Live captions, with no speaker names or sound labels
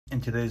In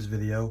today's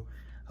video,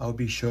 I'll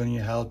be showing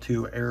you how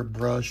to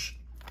airbrush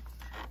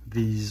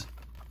these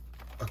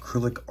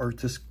acrylic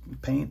artist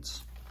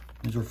paints.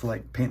 These are for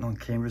like painting on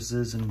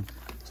canvases and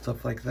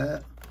stuff like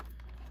that.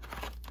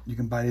 You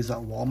can buy these at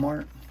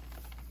Walmart.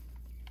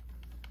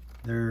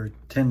 They're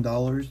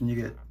 $10 and you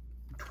get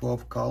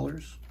 12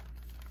 colors.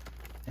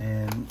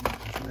 And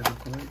what they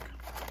look like.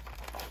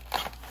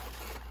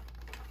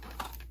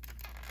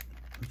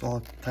 There's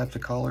all types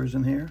of colors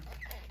in here.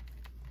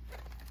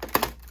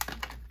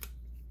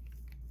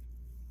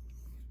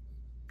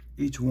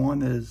 Each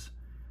one is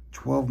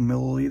 12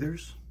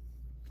 milliliters.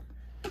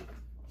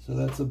 So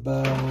that's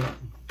about,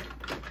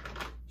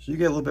 so you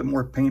get a little bit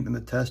more paint than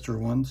the tester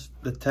ones.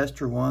 The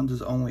tester ones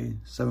is only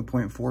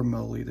 7.4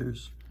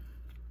 milliliters.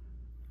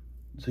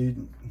 So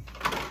you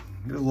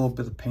get a little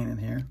bit of paint in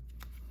here.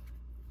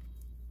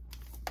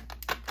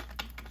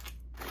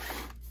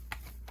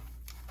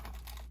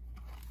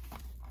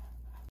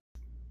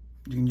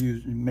 You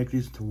can make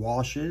these into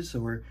washes, so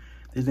where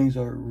these things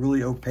are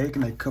really opaque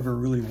and they cover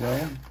really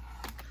well.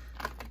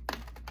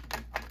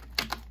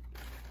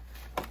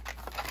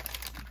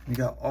 You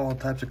got all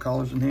types of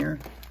colors in here,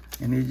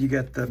 and you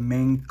get the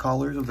main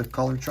colors of the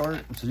color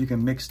chart, so you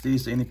can mix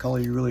these to any color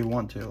you really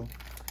want to.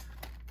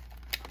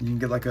 You can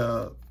get like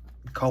a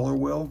color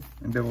wheel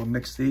and be able to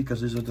mix these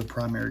because these are the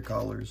primary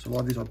colors. So a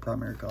lot of these are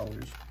primary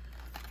colors.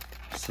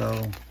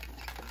 So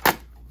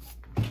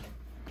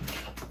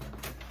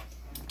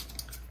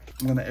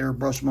I'm gonna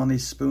airbrush them on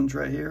these spoons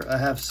right here. I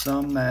have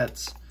some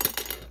that's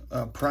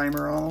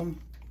primer on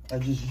them. I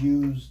just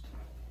used,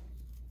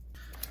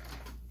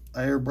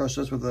 I airbrushed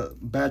this with a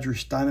Badger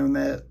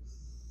Stynylrez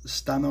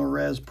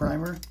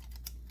primer.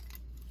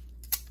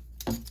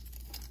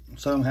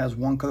 Some of them has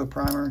one coat of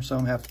primer, some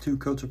of them have 2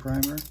 coats of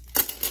primer.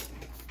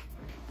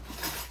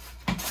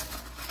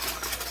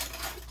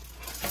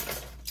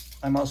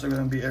 I'm also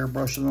going to be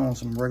airbrushing them on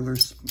some regular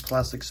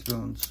plastic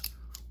spoons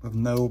with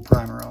no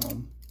primer on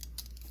them.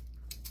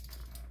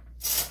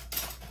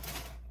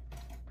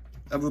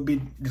 I will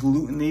be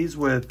diluting these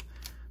with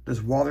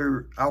this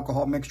water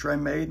alcohol mixture I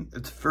made.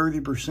 It's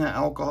 30%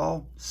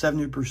 alcohol,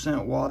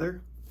 70%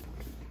 water.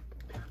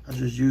 I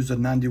just used a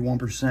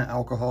 91%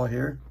 alcohol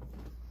here.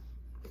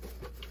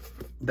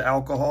 The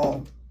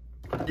alcohol,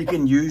 you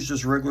can use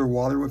just regular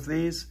water with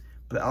these,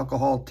 but the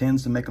alcohol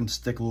tends to make them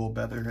stick a little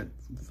better,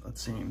 it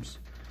seems.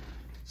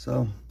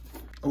 So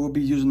I will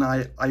be using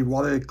the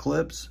Iwata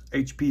Eclipse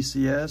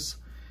HPCS.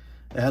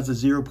 It has a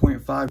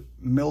 0.5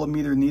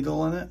 millimeter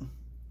needle in it.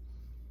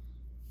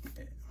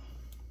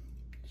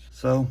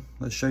 So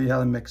let's show you how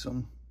to mix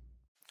them.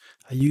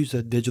 I use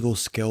a digital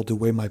scale to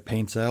weigh my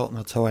paints out, and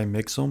that's how I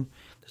mix them.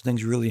 This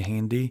thing's really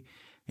handy,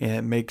 and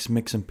it makes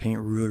mixing paint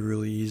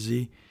really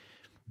easy.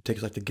 It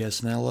takes like the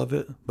guessing out of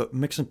it. But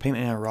mixing paint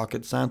ain't a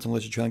rocket science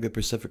unless you're trying to get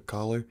a specific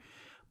color.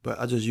 But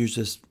I just use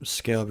this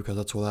scale because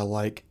that's what I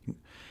like.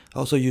 I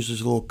also use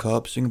these little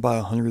cups. You can buy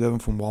 100 of them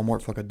from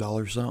Walmart for like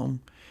 $1 or something.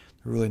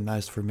 They're really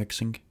nice for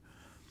mixing.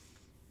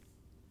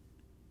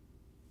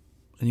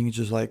 And you can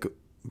just like put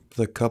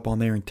the cup on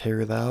there and tear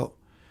it out.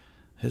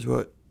 Here's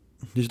what,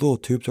 these little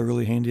tubes are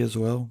really handy as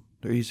well.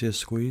 They're easy to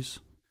squeeze.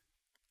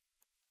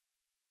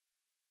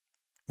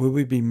 We'll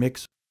be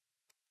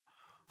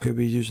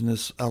using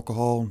this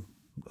alcohol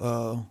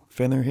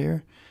thinner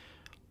here.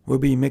 We'll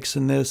be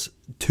mixing this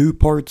 2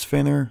 parts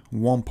thinner,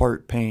 1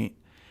 part paint.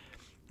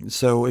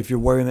 So if you're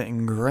weighing it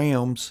in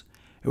grams,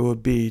 it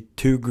would be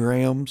 2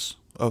 grams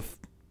of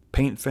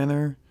paint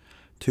thinner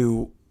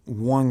to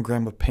 1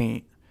 gram of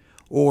paint.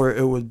 Or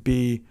it would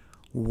be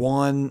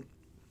one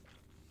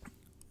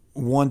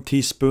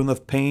teaspoon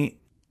of paint,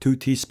 2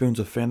 teaspoons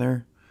of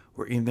thinner,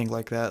 or anything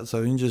like that. So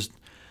you can just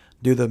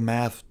do the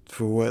math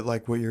for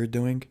what you're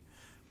doing.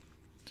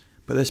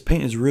 But this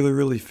paint is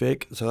really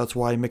thick, so that's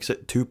why I mix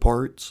it 2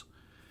 parts.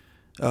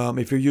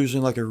 If you're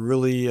using like a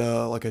really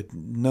like a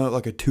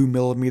 2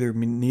 millimeter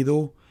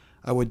needle,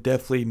 I would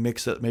definitely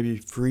mix it maybe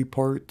 3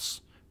 parts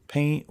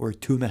paint or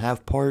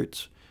 2.5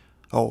 parts.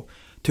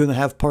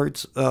 2.5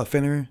 parts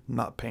thinner,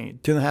 not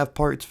paint. 2.5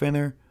 parts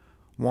thinner,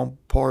 1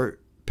 part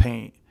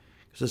paint.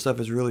 Because this stuff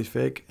is really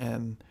thick,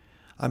 and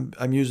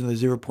I'm using the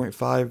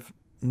 0.5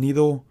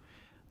 needle.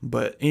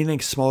 But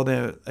anything smaller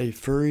than a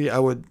 3, I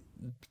would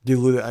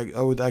dilute it.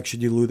 I would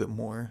actually dilute it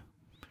more.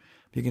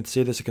 You can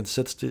see this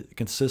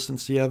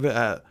consistency of it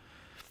at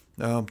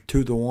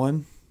 2 to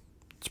 1.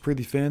 It's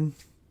pretty thin,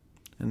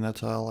 and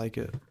that's how I like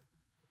it.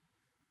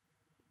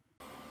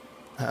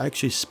 I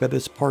actually sped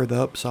this part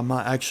up, so I'm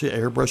not actually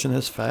airbrushing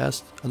this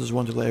fast. I just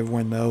wanted to let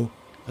everyone know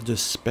I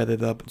just sped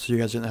it up so you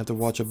guys didn't have to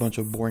watch a bunch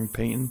of boring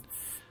painting.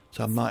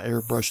 So I'm not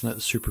airbrushing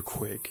it super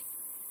quick.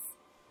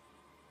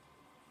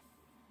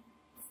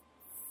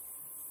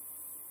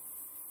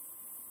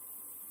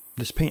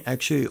 This paint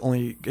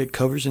actually it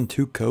covers in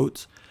 2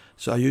 coats.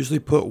 So I usually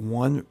put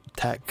 1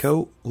 tack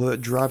coat, let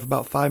it dry for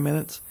about 5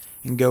 minutes,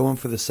 and go in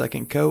for the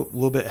second coat, a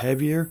little bit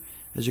heavier.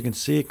 As you can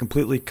see, it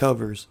completely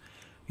covers.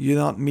 You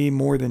don't need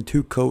more than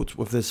 2 coats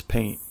with this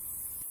paint.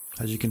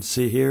 As you can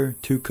see here,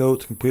 2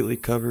 coats completely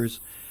covers.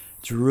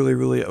 It's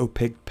really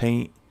opaque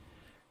paint.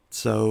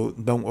 So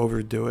don't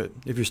overdo it.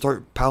 If you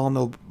start piling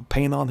the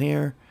paint on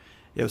here,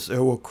 yes, it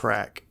will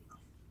crack.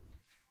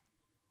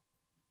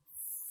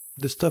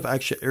 This stuff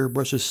actually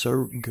airbrushes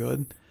so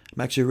good.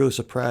 I'm actually really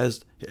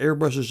surprised.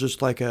 Airbrush is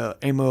just like a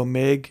ammo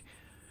MIG.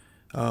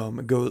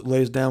 It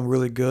lays down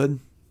really good.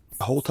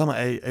 The whole time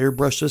I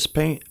airbrushed this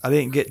paint, I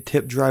didn't get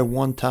tip dry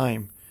one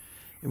time.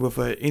 With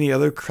any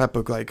other crap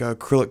of like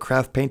acrylic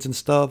craft paints and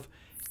stuff,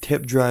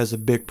 tip dry is a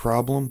big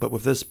problem. But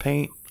with this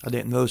paint, I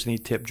didn't notice any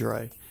tip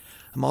dry.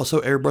 I'm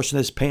also airbrushing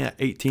this paint at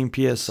 18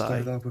 psi.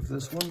 Start off with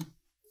this one.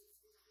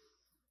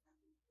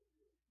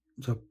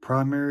 It's a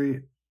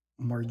primary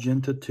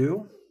magenta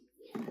 2.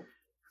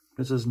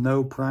 This is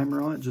no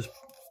primer on it, just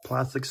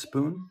plastic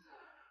spoon.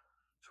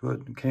 That's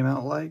what it came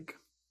out like.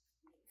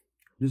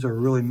 These are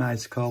really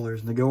nice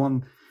colors, and they go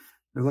on.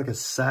 They're like a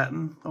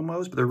satin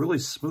almost, but they're really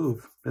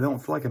smooth. They don't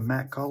feel like a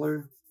matte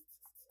color.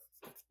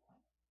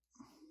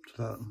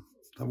 So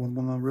that one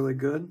went on really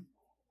good.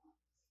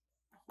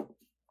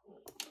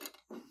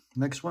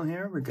 Next one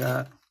here, we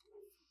got,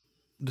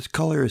 this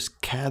color is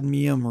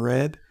cadmium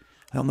red.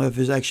 I don't know if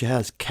this actually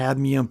has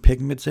cadmium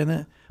pigments in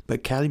it,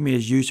 but cadmium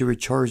is used to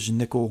recharge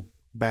nickel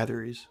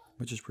batteries,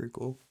 which is pretty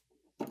cool.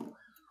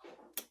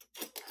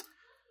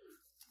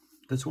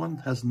 This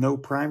one has no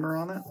primer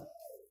on it.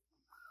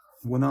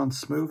 Went on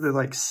smooth. They're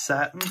like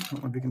satin. I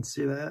don't know if you can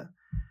see that.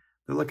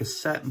 They're like a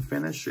satin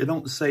finish. It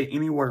don't say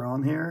anywhere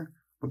on here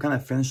what kind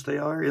of finish they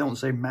are. It don't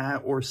say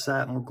matte or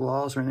satin or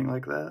gloss or anything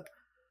like that.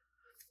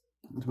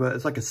 But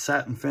it's like a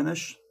satin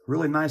finish.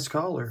 Really nice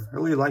color. I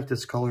really like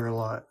this color a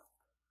lot.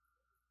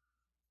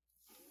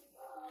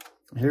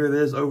 Here it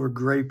is over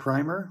gray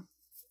primer.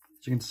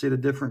 As you can see the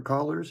different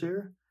colors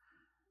here.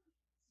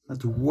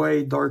 That's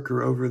way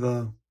darker over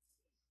the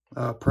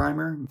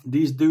primer.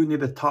 These do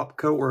need a top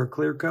coat or a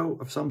clear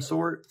coat of some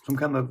sort. Some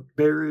kind of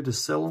barrier to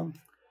seal them.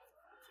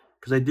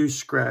 Because they do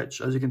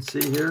scratch. As you can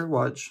see here,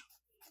 watch.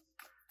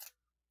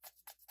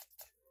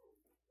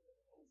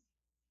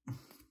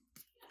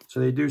 So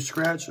they do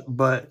scratch,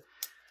 but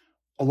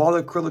a lot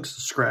of acrylics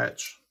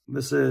scratch.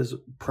 This is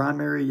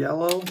primary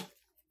yellow.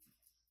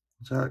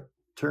 That's how it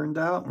turned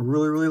out. I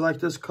really, really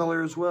like this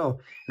color as well.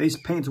 These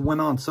paints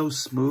went on so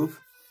smooth.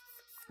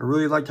 I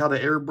really liked how the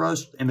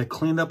airbrush and the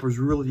cleanup was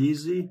really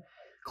easy.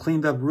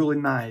 Cleaned up really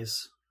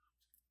nice.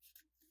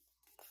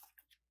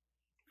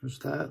 There's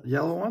that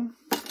yellow one.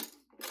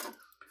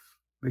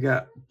 We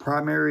got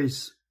primary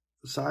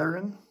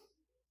siren.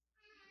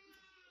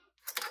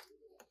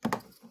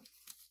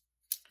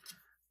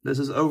 This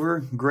is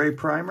over gray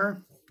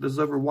primer. This is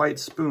over white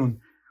spoon.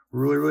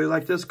 Really, really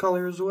like this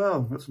color as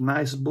well. It's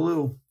nice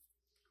blue.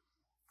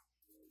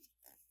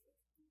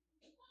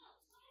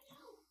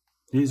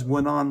 These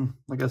went on,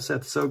 like I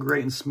said, so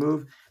great and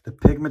smooth. The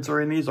pigments are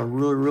in these are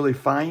really, really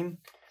fine.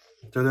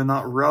 So they're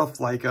not rough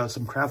like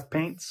some craft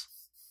paints.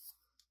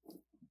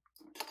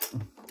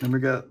 Then we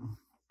got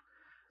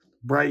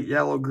bright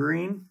yellow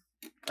green.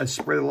 I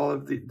sprayed a lot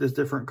of these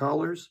different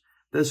colors.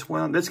 This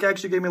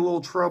actually gave me a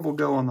little trouble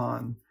going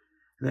on.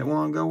 And it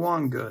won't go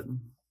on good.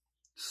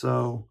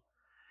 So,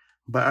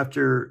 but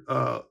after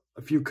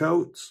a few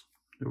coats,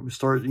 it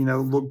started,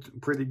 looked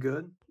pretty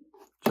good.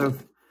 So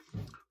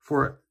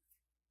for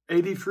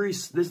 83,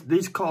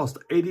 these cost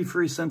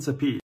 83 cents a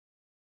piece.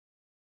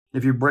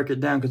 If you break it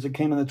down, because it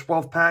came in a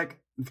 12 pack,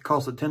 it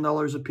cost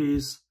 $10 a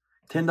piece.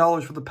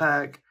 $10 for the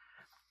pack.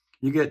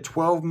 You get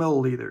 12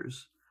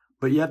 milliliters.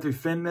 But you have to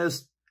thin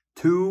this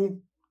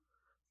 2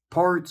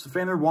 parts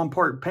thinner, 1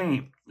 part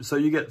paint. So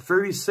you get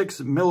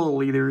 36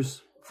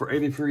 milliliters for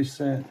 83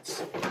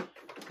 cents.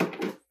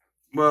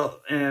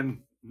 Well,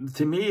 and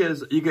to me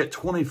is you get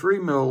 23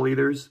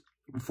 milliliters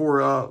for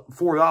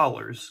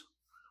 $4.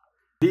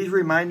 These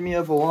remind me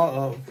of a lot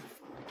of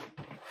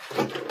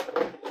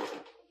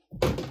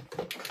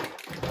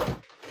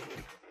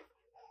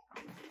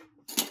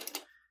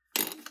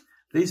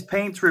these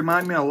paints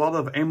remind me a lot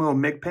of Ammo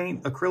MIG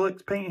paint,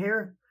 acrylic paint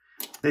here.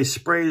 They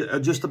spray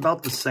just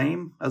about the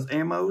same as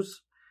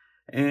Ammo's,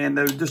 and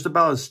they're just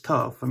about as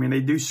tough. I mean, they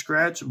do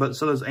scratch, but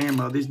so does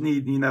Ammo. These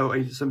need,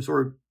 some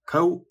sort of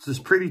coat. This is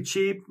pretty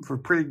cheap for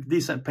pretty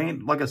decent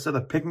paint. Like I said,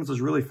 the pigments is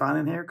really fine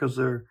in here because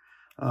they're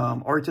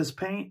artist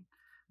paint.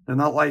 They're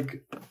not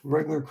like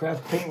regular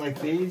craft paint like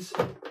these.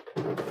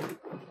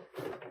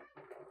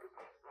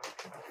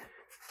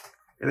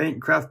 It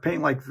ain't craft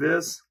paint like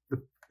this.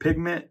 The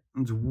pigment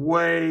is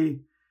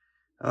way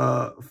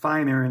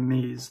finer in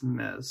these than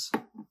this.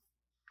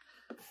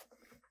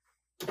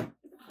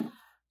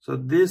 So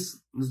this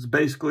is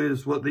basically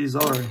what these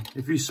are.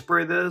 If you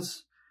spray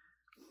this,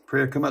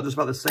 probably come out just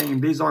about the same.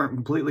 These aren't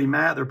completely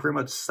matte. They're pretty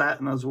much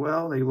satin as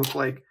well. They look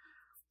like,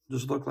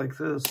 just look like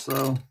this.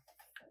 So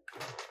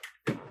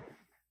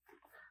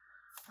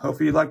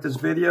hopefully you liked this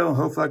video.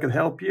 Hopefully I could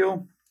help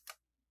you.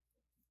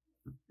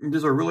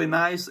 These are really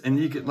nice. And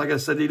you can, like I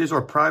said, these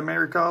are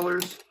primary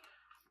colors.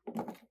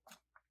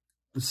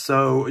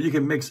 So you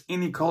can mix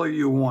any color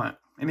you want.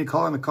 Any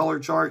color in the color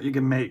chart you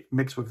can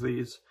mix with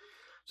these.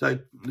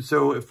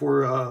 So if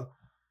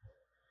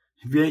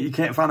you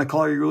can't find a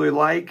color you really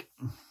like,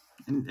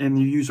 and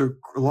you use a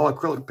lot of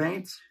acrylic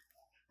paints,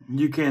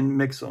 you can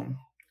mix them.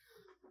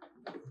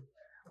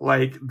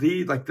 Like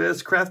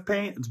this craft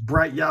paint, it's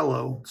bright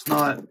yellow. It's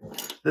not,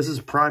 this is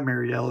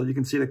primary yellow. You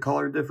can see the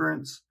color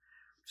difference.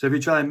 So if you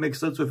try and mix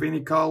this with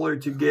any color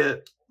to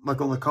get, like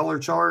on the color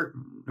chart,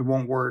 it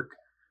won't work.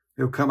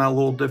 It'll come out a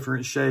little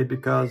different shade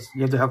because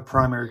you have to have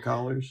primary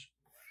colors.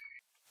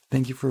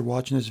 Thank you for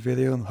watching this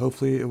video, and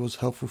hopefully it was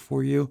helpful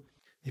for you.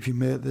 If you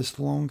made it this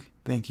long,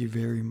 thank you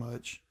very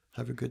much.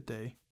 Have a good day.